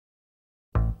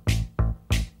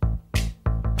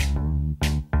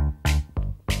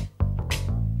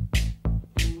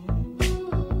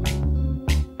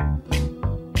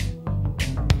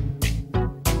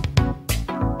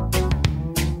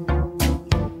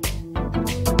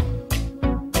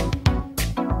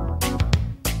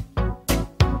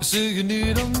say you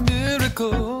need a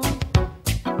miracle,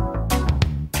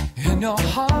 and your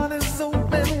heart is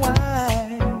open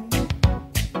wide.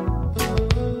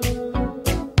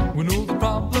 We know the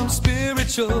problem's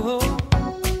spiritual,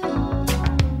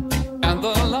 and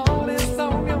the Lord is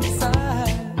on your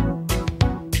side,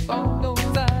 on your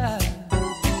side.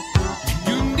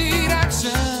 You need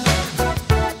action,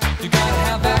 you gotta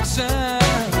have action.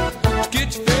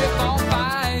 Get your faith on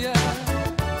fire.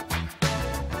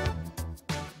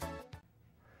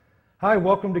 Hi,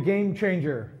 welcome to Game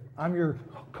Changer. I'm your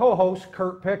co-host,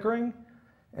 Kurt Pickering,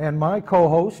 and my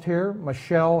co-host here,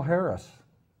 Michelle Harris.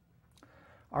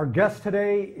 Our guest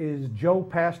today is Joe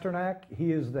Pasternack.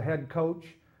 He is the head coach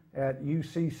at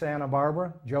UC Santa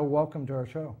Barbara. Joe, welcome to our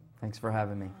show. Thanks for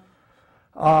having me.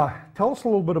 Tell us a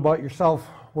little bit about yourself,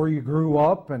 where you grew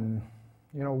up, and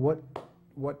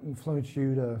what influenced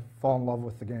you to fall in love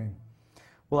with the game.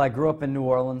 Well, I grew up in New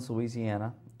Orleans,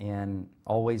 Louisiana, and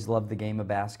always loved the game of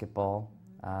basketball.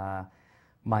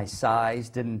 My size,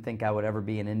 didn't think I would ever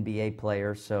be an NBA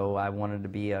player, so I wanted to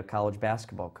be a college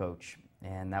basketball coach,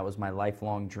 and that was my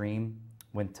lifelong dream.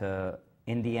 Went to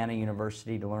Indiana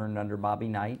University to learn under Bobby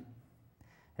Knight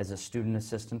as a student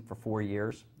assistant for 4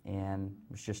 years, and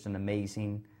it was just an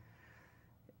amazing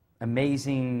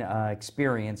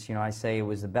experience. You know, I say it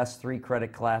was the best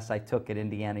 3-credit class I took at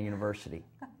Indiana University,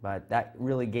 but that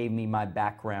really gave me my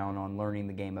background on learning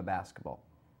the game of basketball.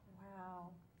 Wow.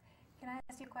 Can I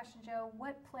ask you a question, Joe?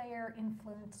 What player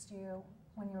influenced you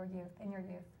when you were in your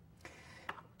youth?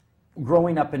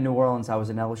 Growing up in New Orleans, I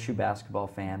was an LSU basketball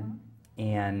fan,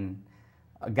 and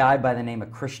a guy by the name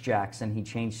of Chris Jackson, he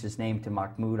changed his name to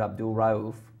Mahmoud Abdul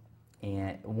Rauf,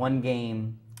 and one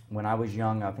game when I was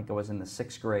young, I think I was in the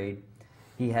 6th grade,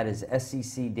 he had his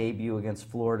SEC debut against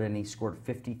Florida, and he scored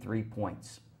 53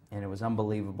 points, and it was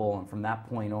unbelievable. And from that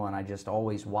point on, I just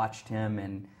always watched him,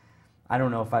 and I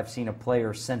don't know if I've seen a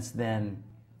player since then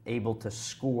able to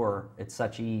score at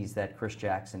such ease that Chris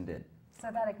Jackson did. So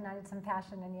that ignited some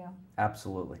passion in you.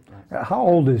 Absolutely. How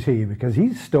old is he? Because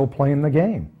he's still playing the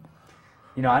game.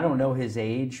 You know, I don't know his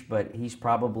age, but he's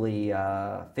probably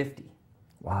 50.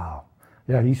 Wow.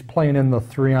 Yeah, he's playing in the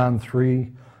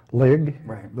 3-on-3 league,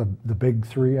 Right. the big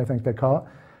three, I think they call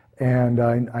it. And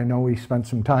I know he spent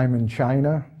some time in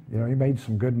China. You know, he made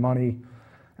some good money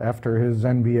after his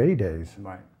NBA days.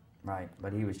 Right, right.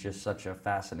 But he was just such a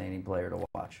fascinating player to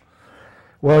watch.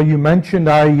 Well, you mentioned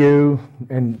IU,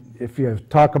 and if you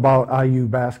talk about IU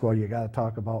basketball, you got to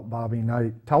talk about Bobby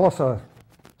Knight. Tell us a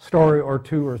story or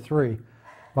two or three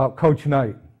about Coach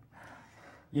Knight.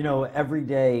 You know, every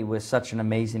day was such an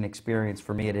amazing experience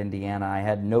for me at Indiana. I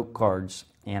had note cards,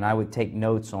 and I would take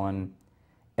notes on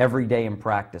every day in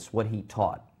practice, what he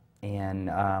taught. And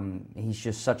he's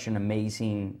just such an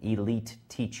amazing elite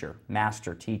teacher,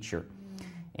 master teacher.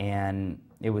 And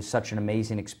it was such an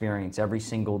amazing experience every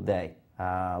single day,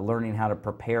 learning how to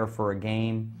prepare for a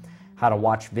game, how to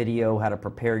watch video, how to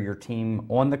prepare your team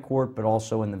on the court, but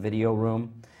also in the video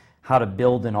room, how to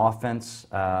build an offense.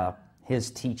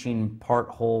 His teaching,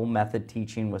 part-whole method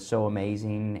teaching was so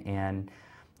amazing, and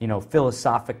you know,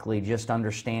 philosophically, just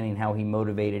understanding how he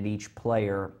motivated each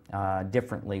player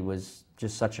differently was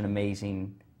just such an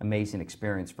amazing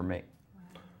experience for me.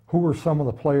 Who were some of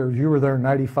the players? You were there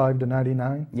 95 to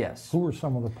 99? Yes. Who were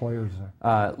some of the players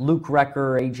there? Luke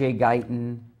Recker, A.J.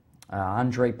 Guyton,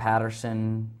 Andre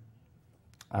Patterson,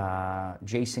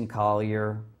 Jason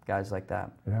Collier, guys like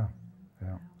that. Yeah,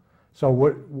 yeah. So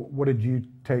what did you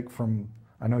take from?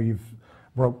 I know you've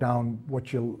broke down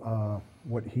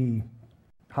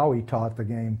how he taught the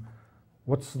game.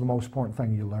 What's the most important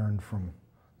thing you learned from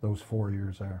those 4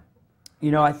 years there?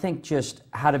 You know, I think just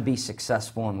how to be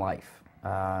successful in life.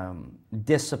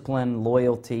 Discipline,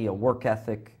 loyalty, a work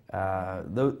ethic,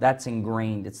 that's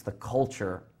ingrained. It's the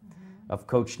culture of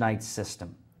Coach Knight's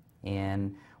system.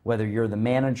 And whether you're the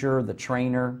manager, the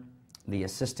trainer, the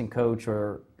assistant coach,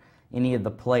 or any of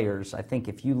the players, I think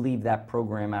if you leave that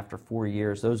program after 4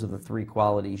 years, those are the 3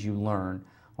 qualities you learn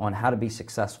on how to be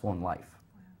successful in life.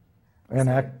 And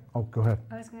go ahead.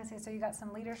 I was going to say, so you got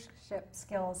some leadership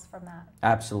skills from that.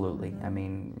 Absolutely. I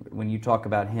mean, when you talk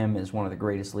about him as one of the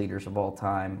greatest leaders of all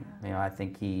time, you know, I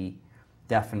think he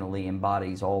definitely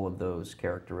embodies all of those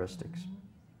characteristics.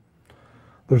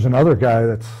 There's another guy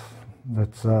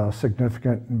that's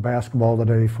significant in basketball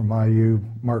today from IU,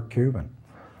 Mark Cuban.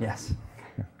 Yes.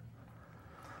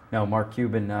 No, Mark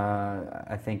Cuban,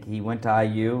 I think he went to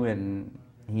IU and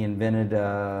he invented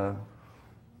a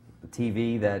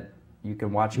TV that you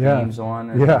can watch games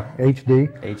on. Yeah, HD.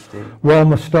 HD. Well,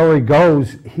 and the story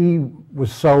goes, he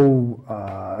was so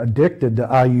addicted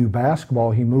to IU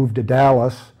basketball, he moved to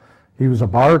Dallas. He was a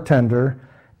bartender,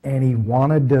 and he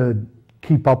wanted to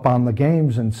keep up on the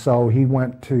games, and so he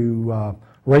went to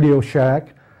Radio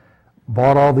Shack,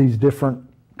 bought all these different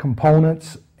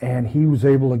components, and he was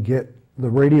able to get the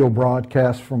radio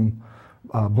broadcast from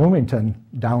Bloomington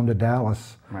down to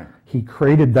Dallas. Right. He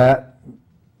created that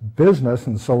business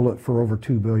and sold it for over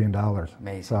 $2 billion.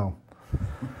 Amazing. So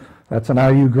that's an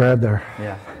IU grad there.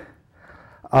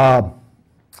 Yeah.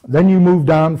 Then you moved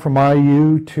on from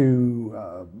IU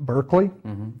to Berkeley.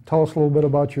 Tell us a little bit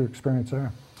about your experience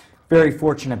there. Very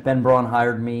fortunate. Ben Braun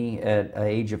hired me at the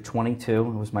age of 22.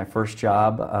 It was my first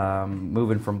job.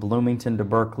 Moving from Bloomington to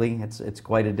Berkeley, it's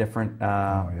quite a different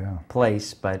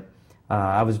place, but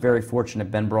I was very fortunate.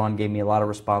 Ben Braun gave me a lot of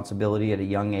responsibility at a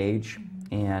young age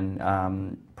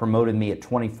and promoted me at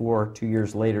 24, 2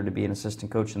 years later, to be an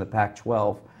assistant coach in the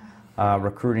Pac-12.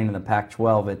 Recruiting in the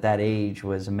Pac-12 at that age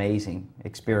was amazing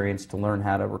experience to learn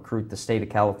how to recruit the state of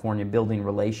California, building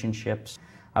relationships.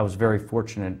 I was very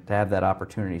fortunate to have that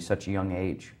opportunity at such a young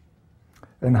age.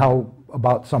 And how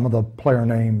about some of the player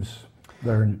names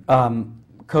there?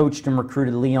 Coached and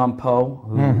recruited Leon Poe,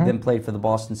 who then played for the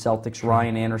Boston Celtics,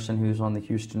 Ryan Anderson, who's on the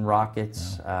Houston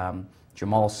Rockets,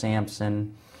 Jamal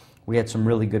Sampson. We had some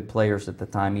really good players at the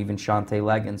time, even Shante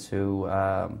Leggins, who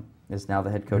is now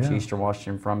the head coach of Eastern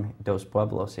Washington from Dos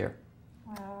Pueblos here.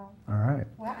 Wow. All right.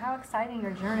 Well, how exciting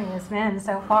your journey has been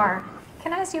so far.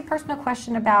 Can I ask you a personal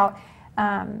question about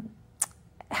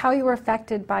how you were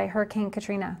affected by Hurricane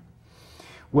Katrina?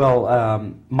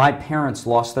 Well, my parents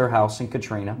lost their house in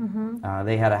Katrina.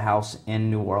 They had a house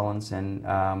in New Orleans, and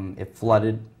it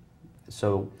flooded,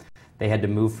 so they had to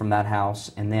move from that house.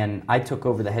 And then I took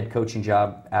over the head coaching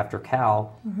job after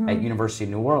Cal at University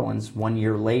of New Orleans 1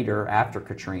 year later after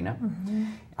Katrina.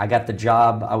 I got the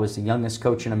job. I was the youngest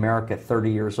coach in America,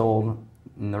 30 years old.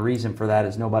 And the reason for that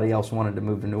is nobody else wanted to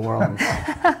move to New Orleans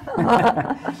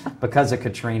because of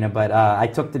Katrina. But I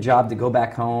took the job to go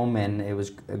back home, and it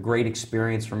was a great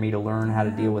experience for me to learn how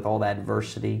to deal with all that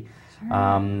adversity. You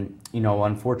know,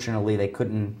 unfortunately, they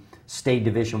couldn't stay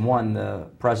Division I. The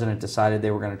president decided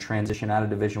they were going to transition out of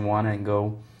Division I and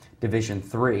go Division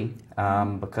III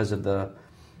because of the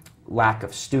lack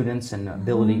of students and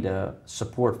ability to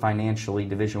support financially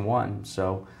Division I.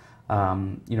 So.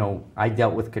 You know, I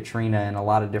dealt with Katrina in a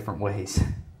lot of different ways.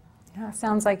 Yeah,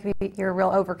 sounds like you're a real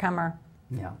overcomer.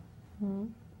 Yeah.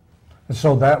 And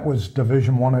so that was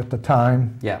Division I at the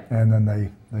time. Yeah. And then they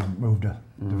moved to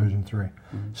Division III.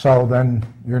 So then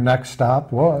your next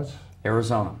stop was?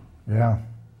 Arizona. Yeah.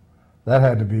 That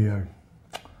had to be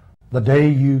the day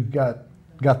you got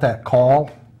that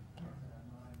call.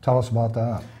 Tell us about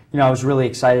that. You know, I was really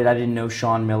excited. I didn't know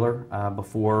Sean Miller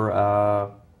before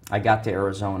I got to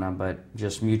Arizona, but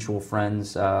just mutual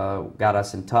friends got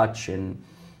us in touch, and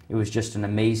it was just an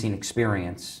amazing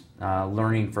experience,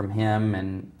 learning from him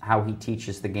and how he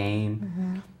teaches the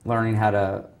game, learning how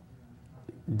to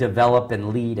develop and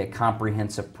lead a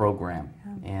comprehensive program.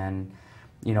 And,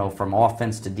 you know, from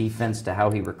offense to defense to how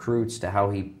he recruits to how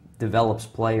he develops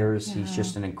players, he's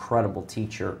just an incredible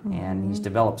teacher, and he's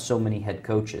developed so many head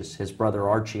coaches. His brother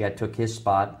Archie, I took his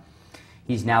spot.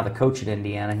 He's now the coach at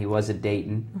Indiana. He was at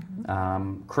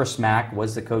Dayton. Chris Mack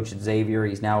was the coach at Xavier.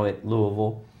 He's now at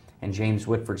Louisville. And James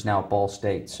Whitford's now at Ball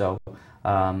State. So,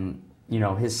 you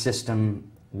know, his system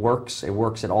works. It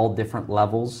works at all different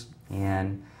levels.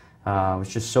 And I was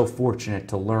just so fortunate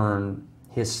to learn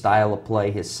his style of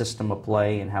play, his system of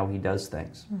play, and how he does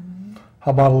things.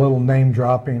 How about a little name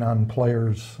dropping on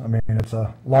players? I mean, it's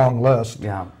a long list.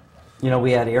 Yeah. You know,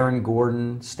 we had Aaron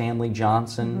Gordon, Stanley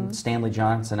Johnson. Stanley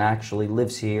Johnson actually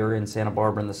lives here in Santa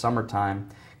Barbara in the summertime,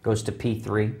 goes to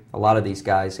P3. A lot of these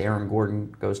guys, Aaron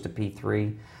Gordon goes to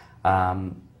P3.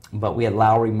 But we had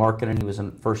Lowry Markkinen, he was a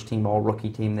first-team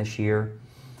all-rookie team this year.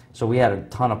 So we had a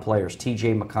ton of players.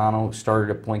 T.J. McConnell, who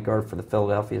started at point guard for the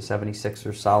Philadelphia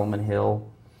 76ers, Solomon Hill.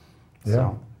 Yeah.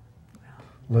 So.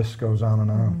 List goes on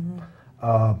and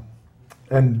on.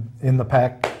 And in the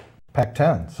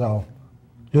Pac-10, so...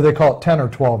 Do they call it 10 or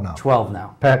 12 now? 12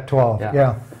 now. Pac-12,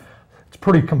 yeah. It's a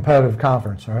pretty competitive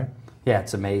conference, right? Yeah,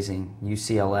 it's amazing.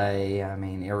 UCLA, I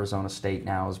mean, Arizona State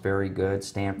now is very good.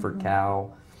 Stanford,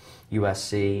 Cal,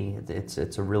 USC.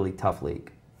 It's a really tough league.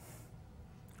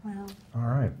 Wow. All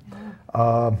right.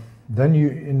 Yeah. Then you,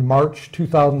 in March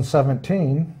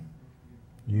 2017,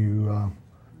 you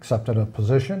accepted a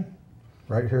position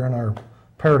right here in our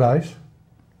paradise.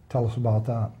 Tell us about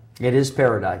that. It is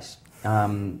paradise.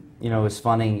 You know, it's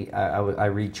funny, I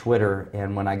read Twitter,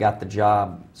 and when I got the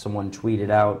job, someone tweeted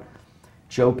out,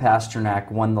 Joe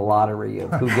Pasternack won the lottery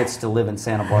of who gets to live in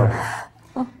Santa Barbara.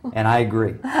 And I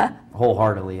agree,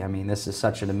 wholeheartedly. I mean, this is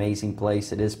such an amazing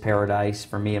place. It is paradise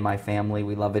for me and my family.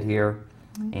 We love it here.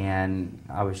 And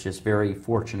I was just very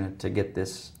fortunate to get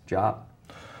this job.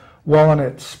 Well, and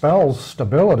it spells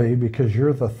stability because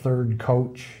you're the third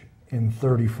coach in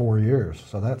 34 years.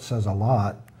 So that says a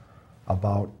lot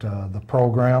about the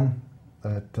program,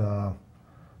 that the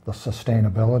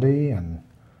sustainability, and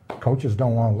coaches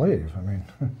don't want to leave. I mean,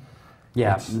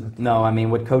 yeah, no, I mean,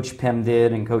 what Coach Pym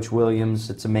did and Coach Williams,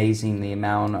 it's amazing the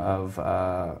amount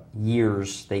of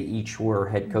years they each were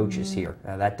head coaches here.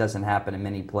 That doesn't happen in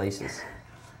many places.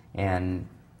 And,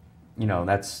 you know,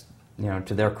 that's, you know,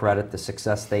 to their credit, the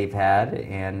success they've had,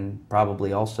 and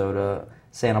probably also to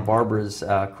Santa Barbara's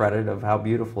credit of how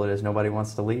beautiful it is. Nobody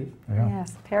wants to leave. Yeah.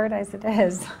 Yes, paradise it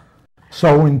is.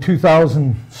 So in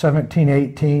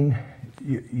 2017-18,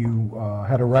 you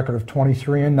had a record of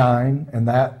 23-9, and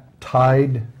that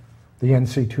tied the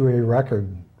NCAA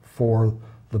record for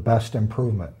the best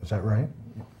improvement. Is that right?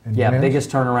 Yeah, biggest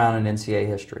turnaround in NCAA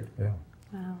history. Yeah.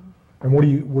 Wow. And what do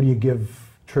you give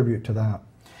tribute to that?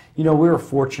 You know, we were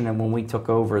fortunate when we took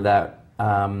over that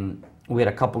we had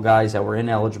a couple guys that were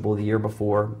ineligible the year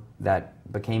before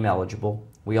that became eligible.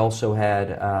 We also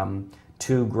had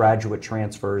 2 graduate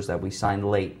transfers that we signed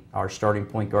late. Our starting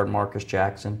point guard, Marcus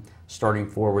Jackson, starting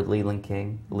forward, Leland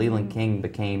King. Leland King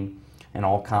became an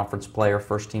all-conference player,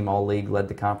 first-team all-league, led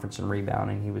the conference in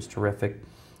rebounding. He was terrific.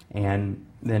 And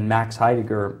then Max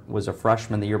Heidegger was a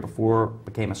freshman the year before,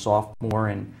 became a sophomore,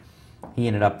 and he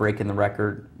ended up breaking the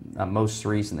record, most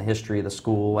threes in the history of the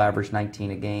school, averaged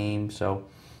 19 a game. So,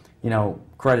 you know,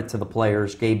 credit to the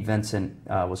players. Gabe Vincent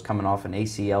was coming off an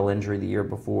ACL injury the year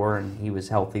before, and he was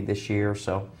healthy this year.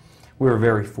 So we were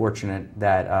very fortunate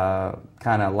that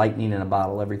kind of lightning in a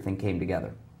bottle, everything came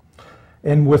together.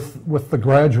 And with the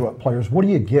graduate players, what do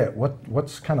you get?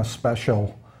 What's kind of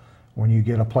special when you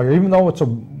get a player, even though it's a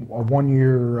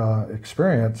 1-year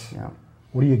experience? Yeah.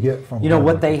 What do you get from? You know,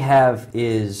 what they have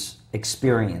is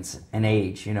experience and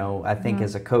age. You know, I think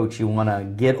as a coach, you want to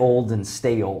get old and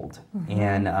stay old.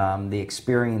 And the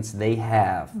experience they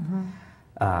have,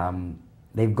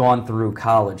 they've gone through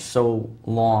college so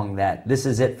long that this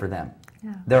is it for them.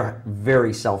 Yeah. They're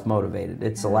very self-motivated.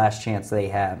 It's the last chance they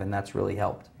have, and that's really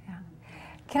helped. Yeah.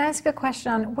 Can I ask a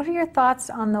question on what are your thoughts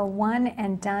on the one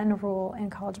and done rule in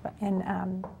college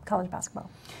basketball?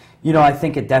 You know, I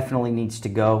think it definitely needs to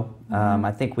go.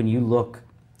 I think when you look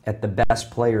at the best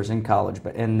players in college,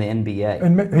 but in the NBA.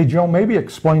 And hey, Joe, maybe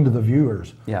explain to the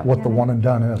viewers what the one and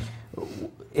done is.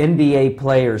 NBA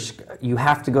players, you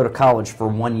have to go to college for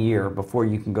 1 year before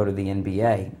you can go to the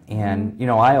NBA. And, you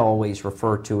know, I always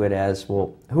refer to it as,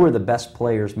 well, who are the best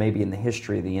players maybe in the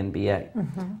history of the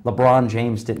NBA? LeBron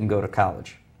James didn't go to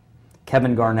college.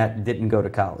 Kevin Garnett didn't go to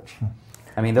college.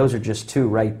 I mean, those are just 2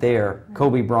 right there.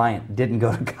 Kobe Bryant didn't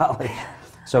go to college.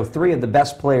 So 3 of the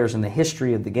best players in the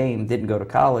history of the game didn't go to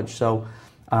college. So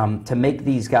to make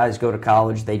these guys go to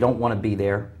college, they don't want to be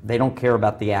there. They don't care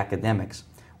about the academics.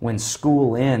 When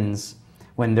school ends,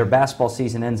 when their basketball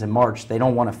season ends in March, they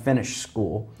don't want to finish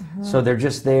school. So they're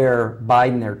just there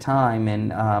biding their time.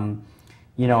 And,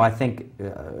 you know, I think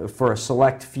for a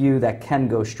select few that can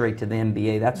go straight to the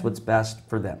NBA, that's what's best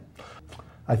for them.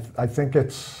 I think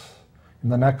it's in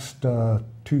the next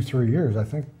 2-3 years, I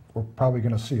think we're probably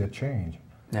going to see a change.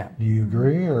 Yeah. Do you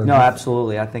agree? Or no,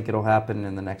 absolutely. I think it'll happen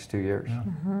in the next 2 years.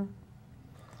 Yeah.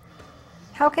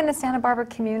 How can the Santa Barbara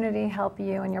community help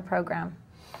you and your program?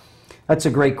 That's a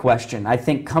great question. I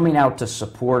think coming out to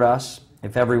support us,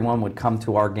 if everyone would come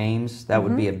to our games, that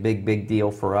would be a big, big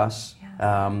deal for us.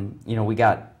 You know, we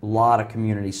got a lot of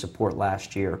community support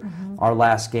last year. Our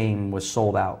last game was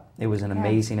sold out. It was an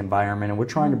amazing environment, and we're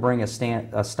trying to bring a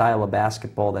style of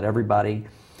basketball that everybody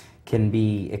can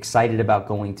be excited about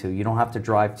going to. You don't have to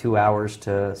drive 2 hours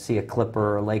to see a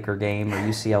Clipper or Laker game or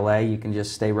UCLA. You can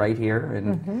just stay right here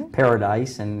in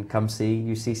Paradise and come see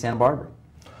UC Santa Barbara.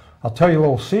 I'll tell you a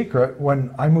little secret.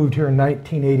 When I moved here in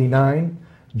 1989,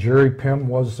 Jerry Pym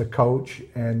was the coach,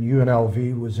 and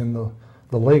UNLV was in the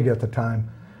league at the time,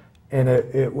 and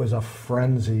it was a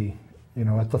frenzy, you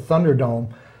know, at the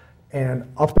Thunderdome.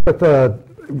 And up at the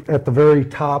very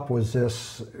top was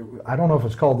this, I don't know if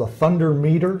it's called the Thunder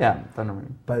Meter. Yeah, Thunder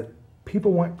Meter. But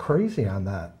people went crazy on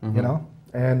that, you know?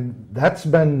 And that's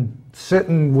been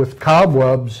sitting with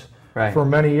cobwebs for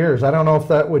many years. I don't know if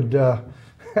that would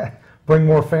bring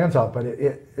more fans out, but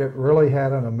it really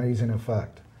had an amazing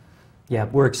effect. Yeah,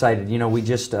 we're excited. You know, we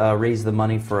just raised the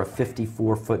money for a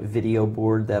 54-foot video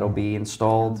board that'll be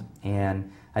installed,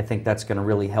 and I think that's going to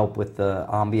really help with the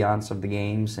ambiance of the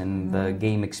games and the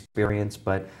game experience.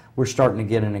 But we're starting to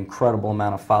get an incredible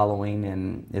amount of following,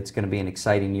 and it's going to be an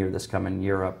exciting year this coming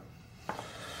year up.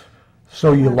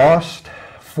 So you lost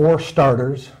 4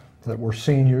 starters that were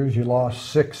seniors. You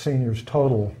lost 6 seniors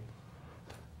total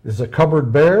is the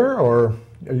cupboard bare, or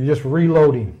are you just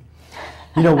reloading?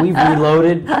 You know, we've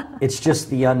reloaded. It's just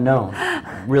the unknown.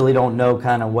 Really don't know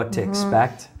kind of what to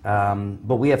expect.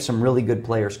 But we have some really good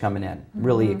players coming in.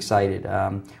 Really excited.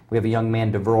 We have a young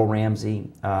man, DeVearl Ramsey,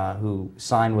 who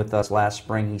signed with us last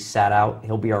spring. He sat out.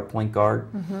 He'll be our point guard.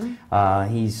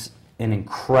 He's an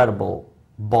incredible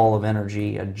ball of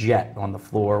energy, a jet on the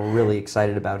floor. We're really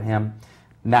excited about him.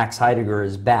 Max Heidegger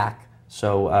is back,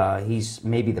 so he's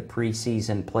maybe the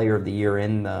preseason player of the year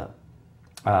in the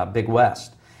Big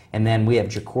West. And then we have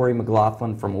Ja'Cory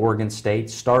McLaughlin from Oregon State,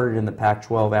 started in the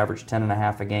Pac-12, averaged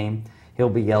 10.5 a game. He'll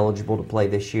be eligible to play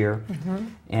this year.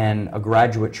 And a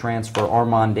graduate transfer,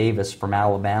 Armand Davis from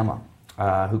Alabama,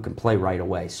 who can play right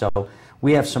away. So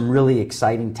we have some really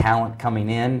exciting talent coming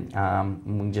in.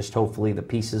 And we just hopefully the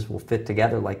pieces will fit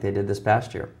together like they did this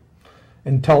past year.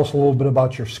 And tell us a little bit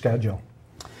about your schedule.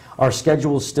 Our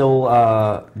schedule is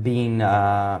still being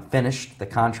finished. The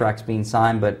contract's being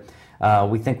signed, but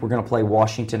we think we're going to play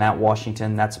Washington at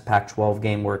Washington. That's a Pac-12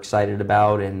 game we're excited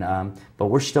about, and but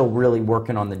we're still really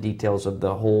working on the details of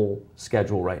the whole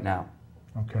schedule right now.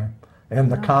 Okay.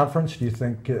 And the conference, do you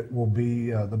think it will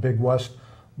be the Big West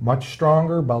much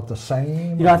stronger, about the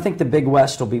same? You know, I think the Big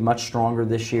West will be much stronger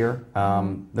this year.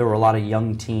 There were a lot of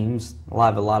young teams, a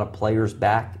lot of players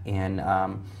back, and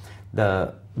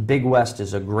the Big West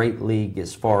is a great league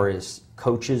as far as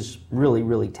coaches,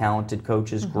 really talented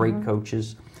coaches, great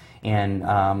coaches. And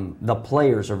the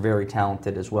players are very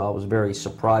talented as well. I was very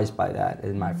surprised by that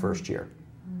in my first year.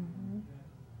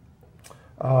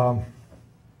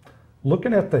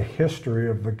 Looking at the history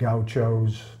of the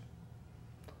Gauchos,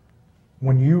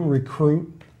 when you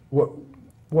recruit,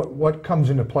 what comes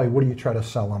into play? What do you try to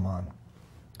sell them on?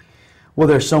 Well,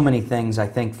 there's so many things. I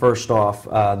think first off,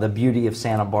 the beauty of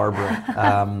Santa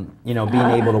Barbara. You know, being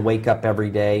able to wake up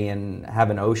every day and have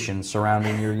an ocean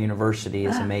surrounding your university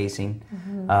is amazing.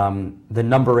 The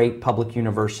 #8 public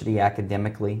university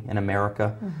academically in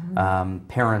America.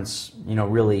 Parents, you know,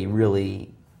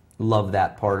 really love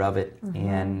that part of it.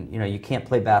 And, you know, you can't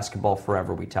play basketball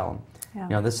forever, we tell them. Yeah. You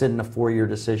know, this isn't a 4-year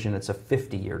decision, it's a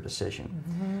 50-year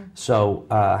decision. So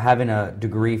having a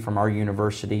degree from our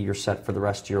university, you're set for the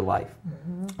rest of your life.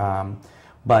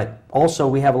 But also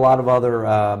we have a lot of other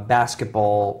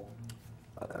basketball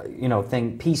you know,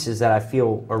 pieces that I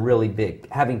feel are really big.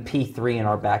 Having P3 in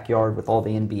our backyard with all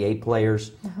the NBA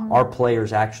players, our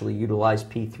players actually utilize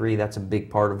P3. That's a big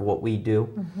part of what we do.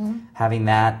 Having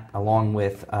that along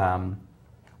with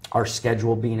our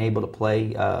schedule, being able to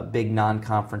play big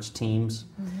non-conference teams,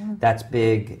 that's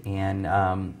big. And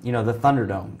you know, the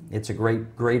Thunderdome, it's a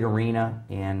great arena,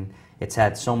 and it's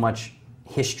had so much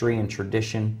history and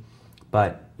tradition.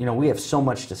 But you know, we have so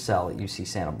much to sell at UC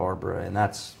Santa Barbara, and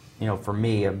that's, you know, for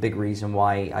me, a big reason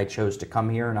why I chose to come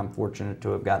here, and I'm fortunate to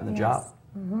have gotten the job.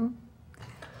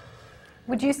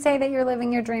 Would you say that you're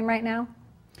living your dream right now?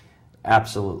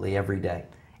 Absolutely, every day.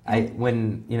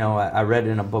 When you know, I read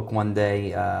in a book one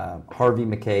day, Harvey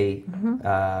Mackay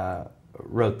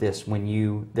wrote this: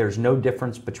 there's no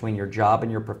difference between your job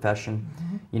and your profession.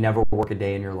 You never work a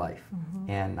day in your life.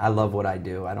 And I love what I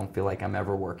do. I don't feel like I'm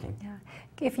ever working. Yeah.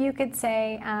 If you could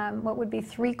say, what would be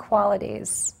 3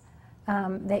 qualities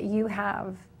that you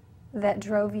have that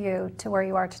drove you to where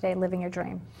you are today, living your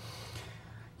dream?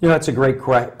 You know, it's a great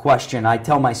question. I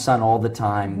tell my son all the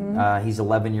time, he's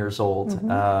 11 years old,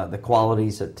 the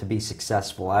qualities to be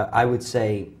successful. I would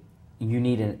say you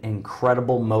need an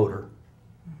incredible motor,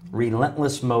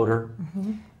 relentless motor,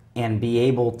 and be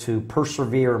able to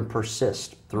persevere and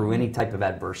persist through any type of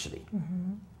adversity.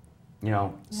 You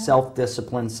know,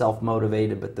 self-discipline,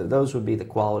 self-motivated, but those would be the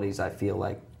qualities I feel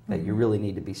like that you really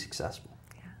need to be successful.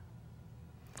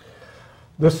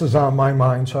 This is on my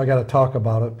mind, so I got to talk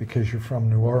about it because you're from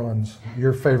New Orleans.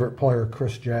 Your favorite player,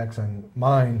 Chris Jackson.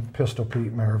 Mine, Pistol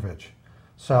Pete Maravich.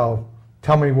 So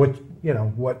tell me what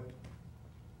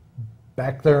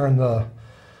back there in the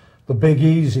Big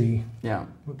Easy. Yeah.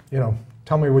 You know,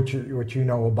 tell me what you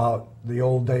know about the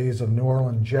old days of New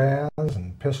Orleans Jazz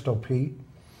and Pistol Pete.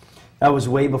 That was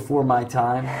way before my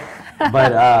time,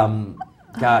 but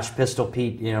gosh, Pistol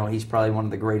Pete, you know, he's probably one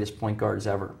of the greatest point guards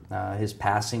ever. His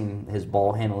passing, his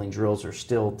ball handling drills are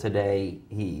still today.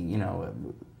 You know,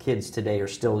 kids today are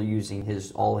still using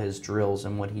all his drills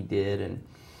and what he did, and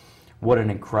what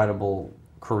an incredible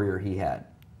career he had.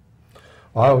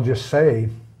 Well, I would just say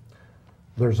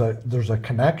there's a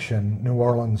connection, New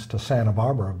Orleans to Santa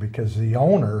Barbara, because the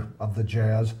owner of the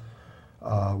Jazz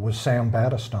was Sam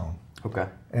Battistone. Okay.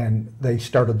 And they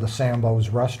started the Sambo's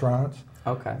restaurants.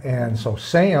 Okay. And so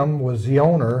Sam was the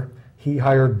owner. He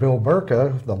hired Bill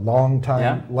Burka, the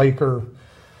longtime Laker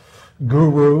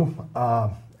guru,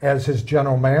 as his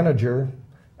general manager,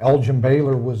 Elgin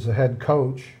Baylor was the head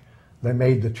coach. They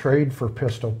made the trade for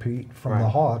Pistol Pete from the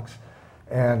Hawks,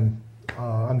 and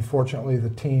unfortunately the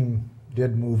team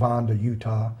did move on to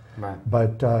Utah. Right.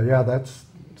 But yeah, that's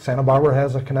Santa Barbara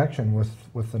has a connection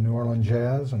with the New Orleans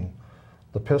Jazz and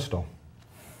the Pistol.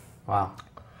 Wow.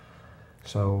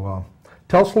 So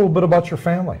tell us a little bit about your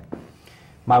family.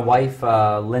 My wife,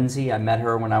 Lindsay, I met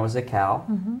her when I was at Cal.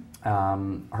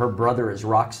 Her brother is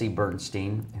Roxy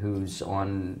Bernstein, who's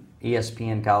on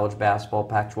ESPN College Basketball,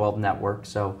 Pac-12 Network.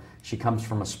 So she comes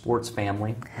from a sports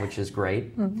family, which is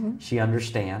great. She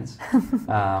understands.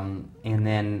 And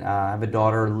then I have a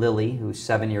daughter, Lily, who's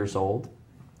 7 years old,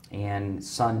 and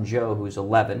son, Joe, who's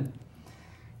 11.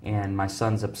 And my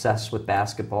son's obsessed with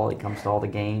basketball. He comes to all the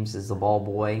games, is the ball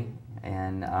boy.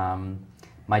 And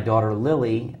my daughter,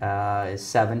 Lily, is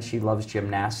 7. She loves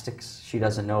gymnastics. She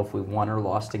doesn't know if we've won or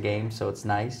lost a game, so it's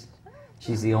nice.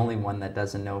 She's the only one that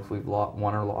doesn't know if we've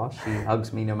won or lost. She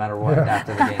hugs me no matter what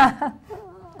after the game.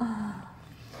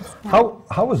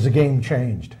 How has the game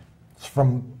changed? It's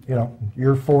from, you know,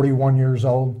 you're 41 years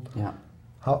old. Yeah.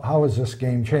 How has this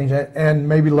game changed? And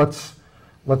maybe let's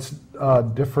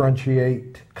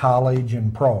differentiate college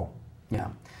and pro. Yeah.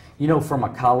 You know, from a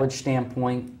college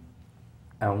standpoint,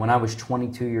 when I was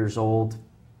 22 years old,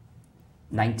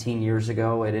 19 years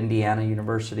ago at Indiana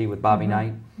University with Bobby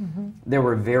Knight, there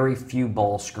were very few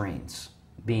ball screens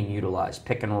being utilized,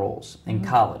 pick and rolls, in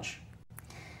college.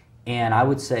 And I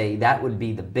would say that would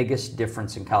be the biggest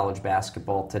difference in college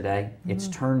basketball today. It's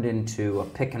turned into a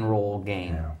pick and roll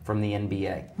game from the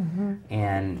NBA.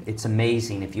 And it's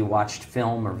amazing if you watched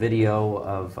film or video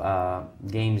of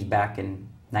games back in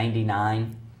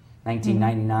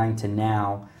 1999 to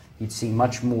now, you'd see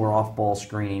much more off-ball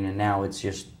screening, and now it's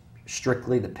just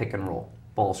strictly the pick and roll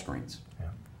ball screens. Yeah.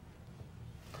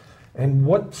 And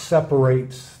what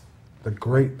separates the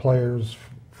great players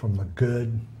from the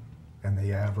good and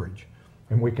the average?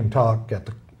 And we can talk at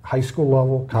the high school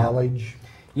level, college.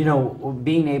 You know,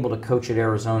 being able to coach at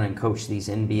Arizona and coach these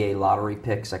NBA lottery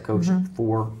picks, I coached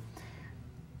 4,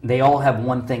 they all have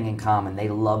one thing in common. They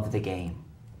love the game.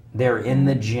 They're in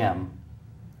the gym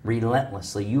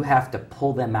relentlessly. You have to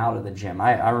pull them out of the gym.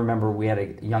 I remember we had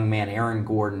a young man, Aaron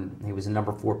Gordon. He was a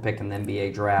number 4 pick in the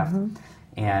NBA draft.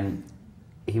 And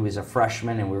he was a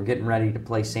freshman, and we were getting ready to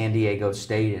play San Diego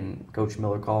State, and Coach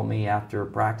Miller called me after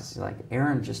practice. He's like,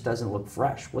 Aaron just doesn't look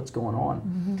fresh. What's going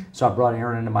on? So I brought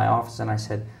Aaron into my office, and I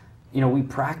said, you know, we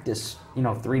practice, you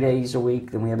know, 3 days a week,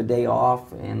 then we have a day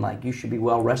off, and like, you should be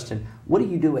well rested. What do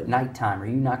you do at nighttime? Are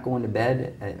you not going to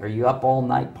bed? Are you up all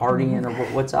night partying, or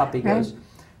what's up? He goes,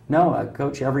 no,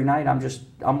 Coach, every night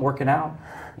I'm working out.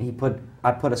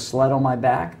 I put a sled on my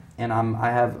back, and I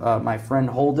have my friend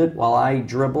hold it while I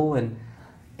dribble, and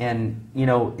you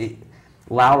know,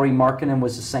 Lowry Markkanen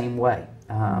was the same way.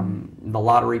 The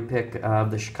lottery pick of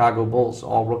the Chicago Bulls,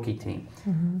 all rookie team.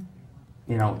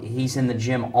 You know, he's in the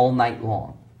gym all night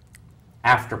long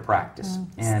after practice.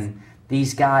 And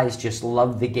these guys just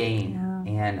love the game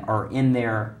and are in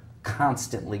there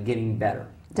constantly getting better.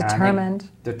 Determined.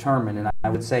 Determined. And I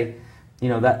would say, you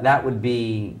know, that would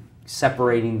be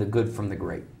separating the good from the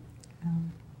great.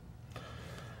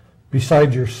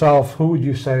 Besides yourself, who would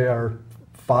you say are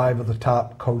 5 of the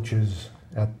top coaches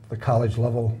at the college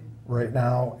level right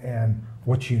now, and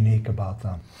what's unique about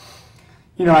them?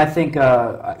 You know, I think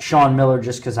Sean Miller,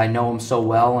 just because I know him so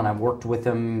well and I've worked with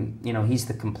him, you know, he's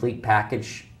the complete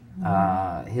package.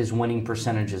 His winning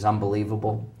percentage is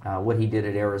unbelievable. What he did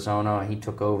at Arizona, he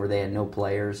took over, they had no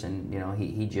players, and, you know,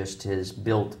 he just has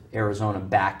built Arizona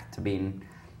back to being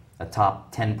a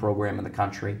top 10 program in the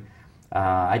country.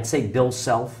 I'd say Bill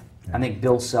Self. I think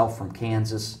Bill Self from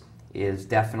Kansas is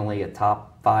definitely a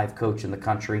top 5 coach in the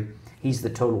country. He's the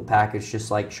total package, just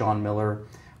like Sean Miller.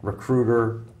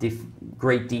 Recruiter,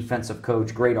 great defensive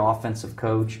coach, great offensive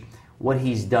coach. What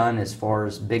he's done as far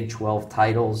as Big 12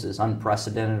 titles is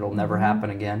unprecedented. It'll never happen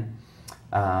again.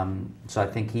 So I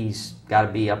think he's got to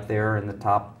be up there in the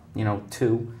top, you know,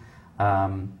 2.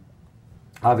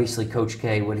 Obviously, Coach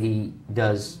K, what he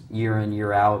does year in,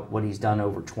 year out, what he's done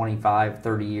over 25,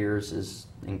 30 years is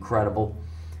incredible.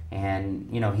 And,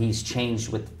 you know, he's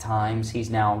changed with the times. He's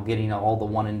now getting all the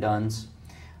one-and-dones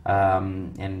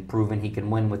and proven he can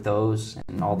win with those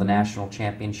and all the national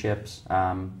championships.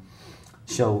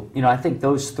 So, you know, I think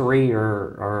those 3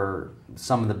 are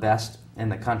some of the best in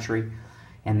the country.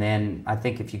 And then I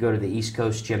think if you go to the East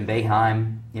Coast, Jim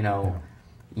Boeheim, you know,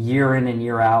 year in and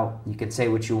year out, you can say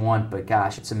what you want, but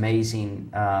gosh, it's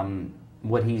amazing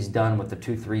what he's done with the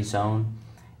 2-3 zone.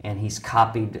 And he's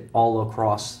copied all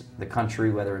across the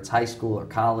country, whether it's high school or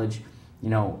college. You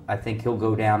know, I think he'll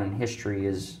go down in history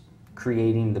as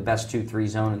creating the best 2-3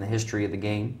 zone in the history of the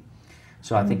game.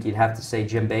 So I think you'd have to say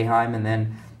Jim Boeheim, and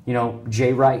then, you know,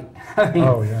 Jay Wright. I mean,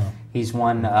 Oh, yeah. he's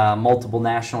won multiple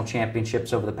national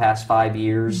championships over the past 5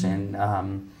 years, and,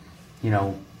 you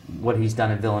know, what he's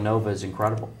done in Villanova is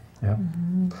incredible. Yeah.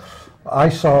 I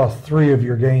saw 3 of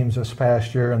your games this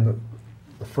past year, and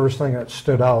the first thing that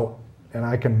stood out, and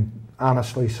I can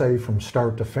honestly say from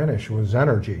start to finish, was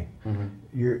energy.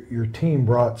 Your team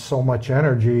brought so much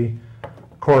energy.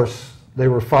 Of course, they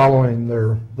were following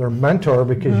their mentor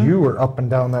because you were up and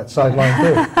down that sideline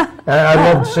too. And I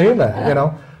loved seeing that, you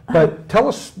know. But tell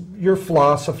us your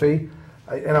philosophy,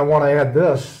 and I want to add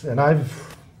this, and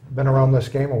I've been around this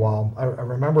game a while. I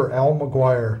remember Al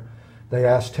McGuire, they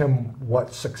asked him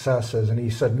what success is, and he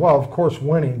said, well, of course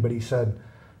winning, but he said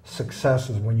success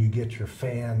is when you get your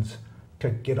fans to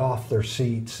get off their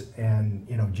seats and,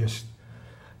 you know, just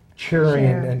cheering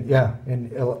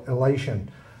and elation.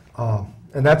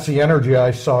 And that's the energy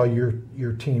I saw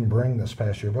your team bring this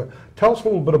past year. But tell us a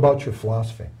little bit about your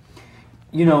philosophy.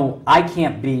 You know, I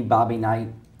can't be Bobby Knight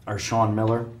or Sean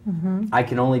Miller. I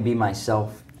can only be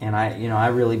myself. And I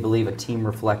really believe a team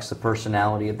reflects the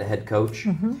personality of the head coach.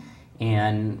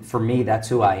 And for me, that's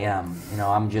who I am. You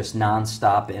know, I'm just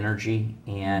nonstop energy,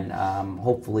 and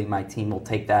hopefully my team will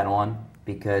take that on,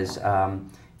 because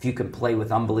if you can play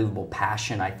with unbelievable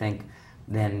passion, I think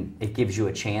then it gives you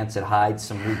a chance. It hides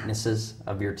some weaknesses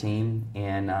of your team,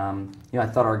 and you know, I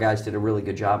thought our guys did a really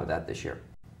good job of that this year.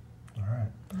 All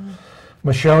right.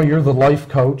 Michelle, you're the life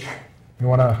coach. You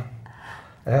want to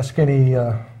ask any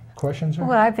questions?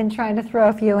 Well, I've been trying to throw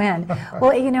a few in.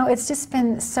 Well, you know, it's just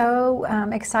been so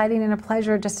exciting and a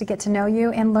pleasure just to get to know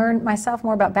you and learn myself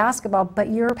more about basketball, but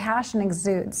your passion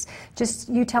exudes. Just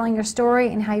you telling your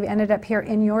story and how you ended up here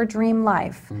in your dream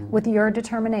life with your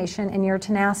determination and your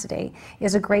tenacity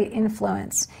is a great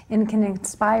influence and can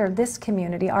inspire this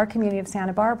community, our community of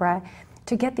Santa Barbara,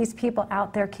 to get these people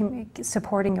out there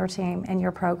supporting your team and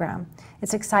your program.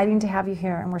 It's exciting to have you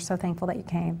here, and we're so thankful that you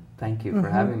came. Thank you for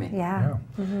having me. Yeah.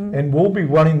 And we'll be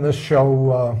running this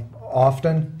show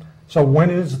often. So when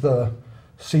is the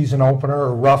season opener,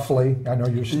 or roughly? I know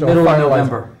you're still Middle of finalizing.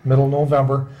 November. Middle of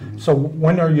November. So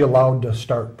when are you allowed to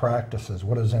start practices?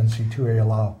 What does NCAA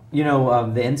allow? You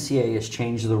know, the NCAA has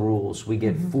changed the rules. We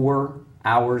get 4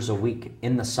 hours a week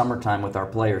in the summertime with our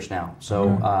players now.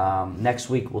 So next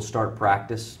week we'll start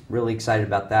practice. Really excited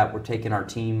about that. We're taking our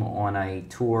team on a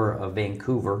tour of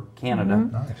Vancouver, Canada.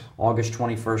 Nice. August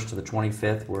 21st to the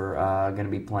 25th. We're going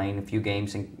to be playing a few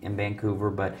games in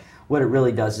Vancouver, but what it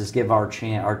really does is give our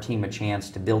team a chance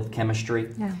to build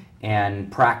chemistry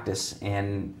and practice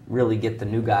and really get the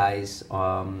new guys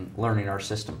learning our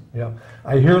system. Yeah.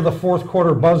 I hear the fourth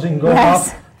quarter buzzing going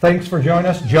Yes. up. Thanks for joining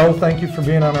us. Joe, thank you for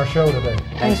being on our show today.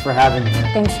 Thanks for having me.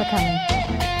 Thanks for coming.